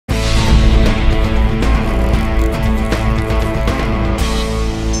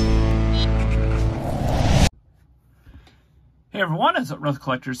Hey everyone, it's North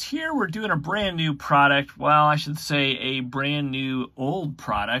Collectors here. We're doing a brand new product. Well, I should say a brand new old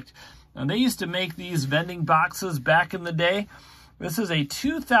product. And they used to make these vending boxes back in the day. This is a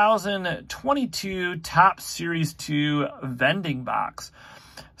 2022 Top Series 2 vending box.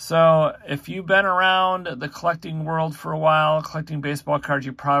 So if you've been around the collecting world for a while, collecting baseball cards,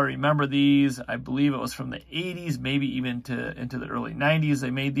 you probably remember these. I believe it was from the 80s, maybe even into the early 90s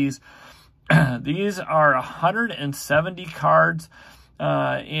they made these. These are 170 cards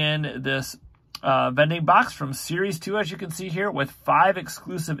in this vending box from Series 2, as you can see here, with 5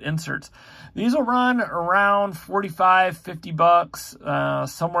 exclusive inserts. These will run around 45, 50 bucks,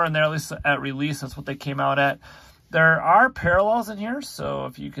 somewhere in there, at least at release. That's what they came out at. There are parallels in here, so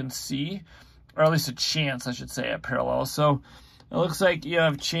if you can see, or at least a chance, I should say, at parallels. So it looks like you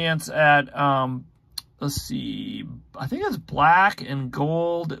have a chance at, let's see, I think it's black and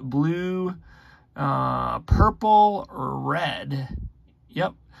gold, blue, purple, or red.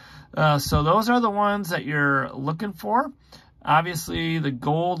 Yep. So those are the ones that you're looking for. Obviously, the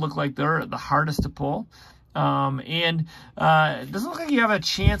gold look like they're the hardest to pull. It doesn't look like you have a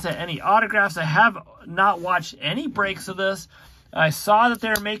chance at any autographs. I have not watched any breaks of this. I saw that they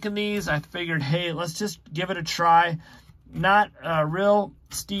were making these. I figured, hey, let's just give it a try. Not a real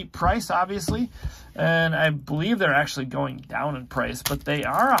steep price, obviously. And I believe they're actually going down in price, but they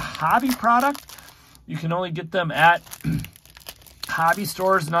are a hobby product. You can only get them at hobby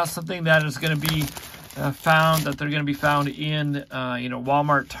stores, not something that is going to be found in,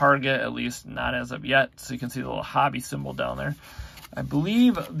 Walmart, Target, at least not as of yet. So you can see the little hobby symbol down there. I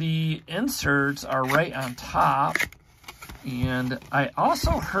believe the inserts are right on top. And I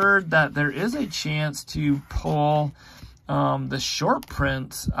also heard that there is a chance to pull the short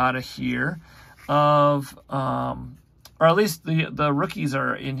prints out of here of, or at least the rookies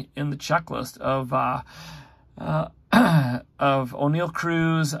are in the checklist of O'Neill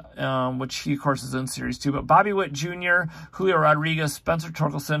Cruz, which he, of course, is in Series 2. But Bobby Witt Jr., Julio Rodriguez, Spencer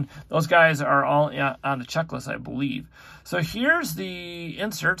Torkelson, those guys are all on the checklist, I believe. So here's the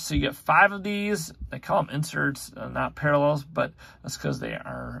inserts. So you get 5 of these. They call them inserts, not parallels, but that's because they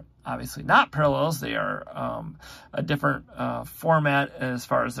are obviously not parallels. They are a different format as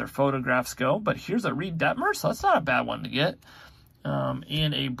far as their photographs go. But here's a Reed Detmer, so that's not a bad one to get.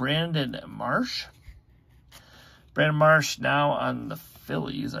 In a Brandon Marsh. Brandon Marsh now on the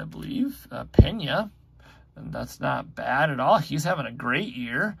Phillies, I believe. Pena, and that's not bad at all. He's having a great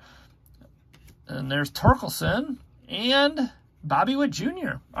year. And there's Torkelson and Bobby Witt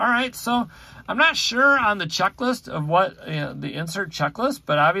Jr. All right, so I'm not sure on the checklist of what the insert checklist,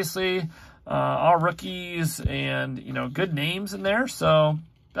 but obviously all rookies and good names in there. So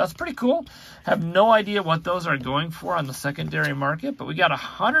that's pretty cool. Have no idea what those are going for on the secondary market, but we got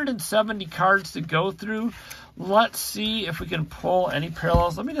 170 cards to go through. Let's see if we can pull any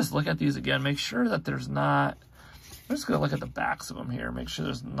parallels. Let me just look at these again, make sure that there's not, I'm just going to look at the backs of them here, make sure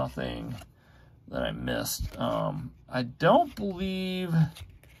there's nothing that I missed. I don't believe, I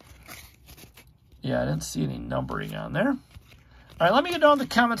didn't see any numbering on there. All right, let me know in the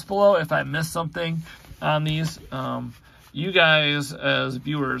comments below if I missed something on these. You guys, as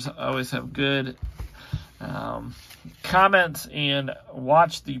viewers, always have good comments and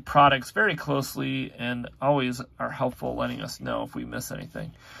watch the products very closely and always are helpful letting us know if we miss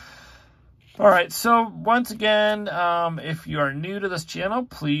anything. All right, so once again, if you are new to this channel,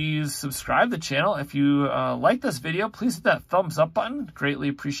 please subscribe to the channel. If you like this video, please hit that thumbs up button. Greatly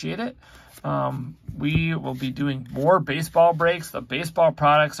appreciate it. We will be doing more baseball breaks. The baseball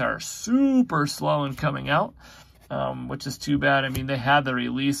products are super slow in coming out, which is too bad. I mean, they had the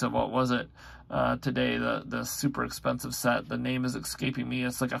release of, what was it, today, the super expensive set. The name is escaping me.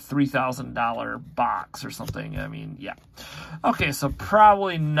 It's like a $3,000 box or something. I mean, yeah. Okay, so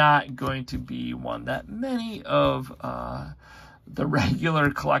probably not going to be one that many of the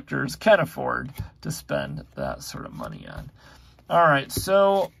regular collectors can afford to spend that sort of money on. All right,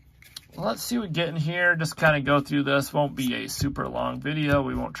 so let's see what we get in here. Just kind of go through this. Won't be a super long video.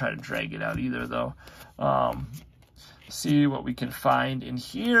 We won't try to drag it out either, though. See what we can find in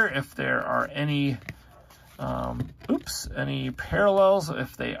here, if there are any any parallels.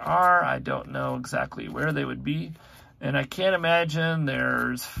 If they are, I don't know exactly where they would be, and I can't imagine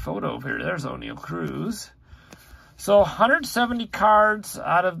there's photo here. There's O'Neill Cruz. So 170 cards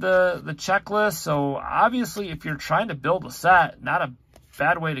out of the checklist. So obviously, if you're trying to build a set, not a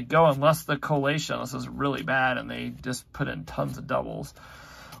bad way to go, unless the collation, this is really bad and they just put in tons of doubles,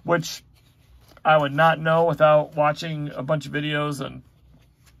 which I would not know without watching a bunch of videos and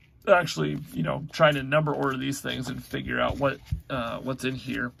actually, trying to number order these things and figure out what's in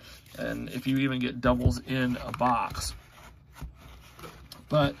here, and if you even get doubles in a box.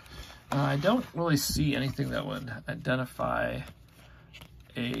 but I don't really see anything that would identify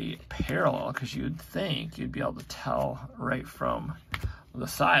a parallel, because you'd think you'd be able to tell right from the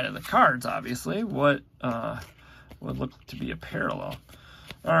side of the cards, obviously, what would look to be a parallel.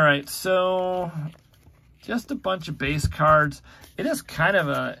 All right, so just a bunch of base cards. It is kind of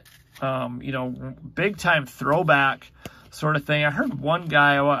a, you know, big time throwback sort of thing. I heard one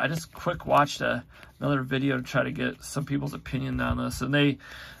guy, I just quick watched another video to try to get some people's opinion on this, and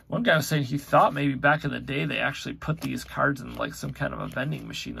one guy was saying he thought maybe back in the day they actually put these cards in like some kind of a vending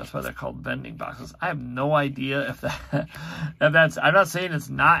machine. That's why they're called vending boxes. I have no idea if that's, I'm not saying it's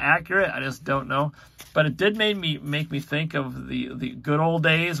not accurate, I just don't know. But it did make me think of the good old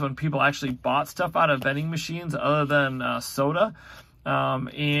days when people actually bought stuff out of vending machines other than soda.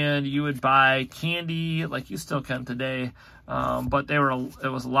 And you would buy candy like you still can today, but it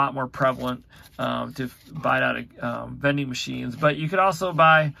was a lot more prevalent to buy it out of vending machines. But you could also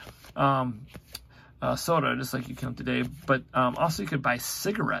buy soda just like you can today, but also you could buy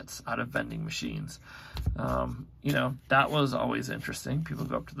cigarettes out of vending machines. You know, that was always interesting. People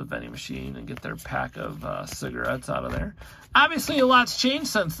go up to the vending machine and get their pack of cigarettes out of there. Obviously, a lot's changed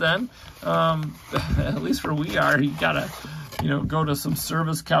since then, at least where we are. You gotta, you know, go to some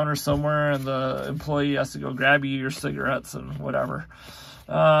service counter somewhere and the employee has to go grab you your cigarettes and whatever.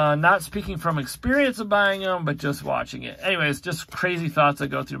 Not speaking from experience of buying them, but just watching it. Anyways, just crazy thoughts that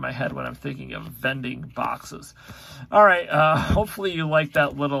go through my head when I'm thinking of vending boxes. All right, hopefully you like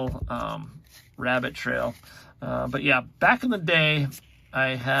that little rabbit trail. But yeah, back in the day,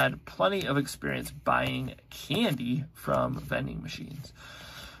 I had plenty of experience buying candy from vending machines.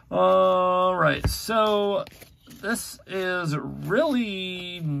 All right, so this is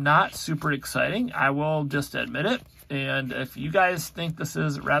really not super exciting. I will just admit it. And if you guys think this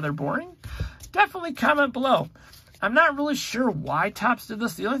is rather boring, definitely comment below. I'm not really sure why Topps did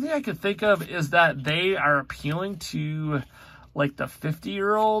this. The only thing I could think of is that they are appealing to like the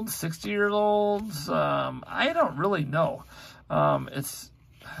 50-year-olds, 60-year-olds. I don't really know.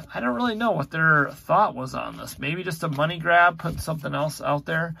 I don't really know what their thought was on this. Maybe just a money grab, putting something else out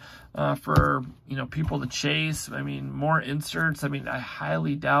there for, you know, people to chase. I mean, more inserts. I mean, I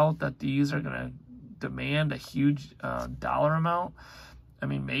highly doubt that these are going to demand a huge dollar amount. I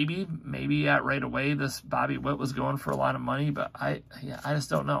mean, maybe right away this Bobby Witt was going for a lot of money, but I just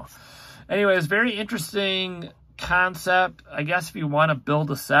don't know. Anyways, very interesting concept. I guess if you want to build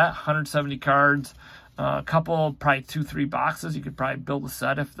a set, 170 cards, a couple, probably 2-3 boxes, you could probably build a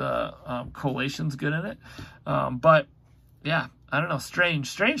set if the collation's good in it. But yeah, I don't know.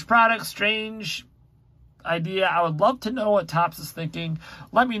 Strange product, strange idea. I would love to know what Topps is thinking.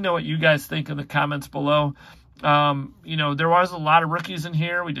 Let me know what you guys think in the comments below. You know, there was a lot of rookies in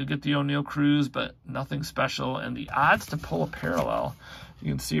here. We did get the O'Neal Cruz, but nothing special. And the odds to pull a parallel,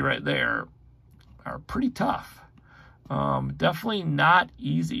 you can see right there, are pretty tough. Definitely not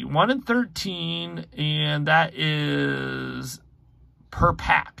easy. 1 in 13, and that is per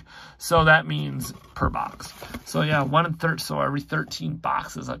pack. So that means per box. So yeah, 1 in 13, so every 13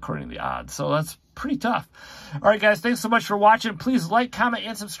 boxes according to the odds. So that's pretty tough. All right, guys, thanks so much for watching. Please like, comment,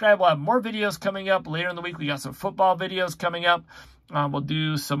 and subscribe. We'll have more videos coming up later in the week. We got some football videos coming up. We'll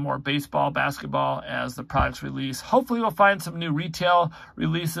do some more baseball, basketball as the products release. Hopefully, we'll find some new retail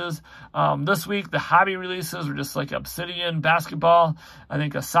releases. This week, the hobby releases were just like Obsidian basketball. I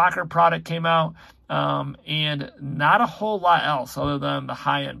think a soccer product came out. And not a whole lot else other than the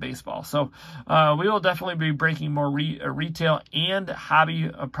high-end baseball. So we will definitely be breaking more retail and hobby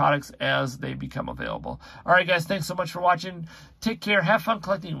products as they become available. All right, guys, thanks so much for watching. Take care. Have fun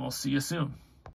collecting. We'll see you soon.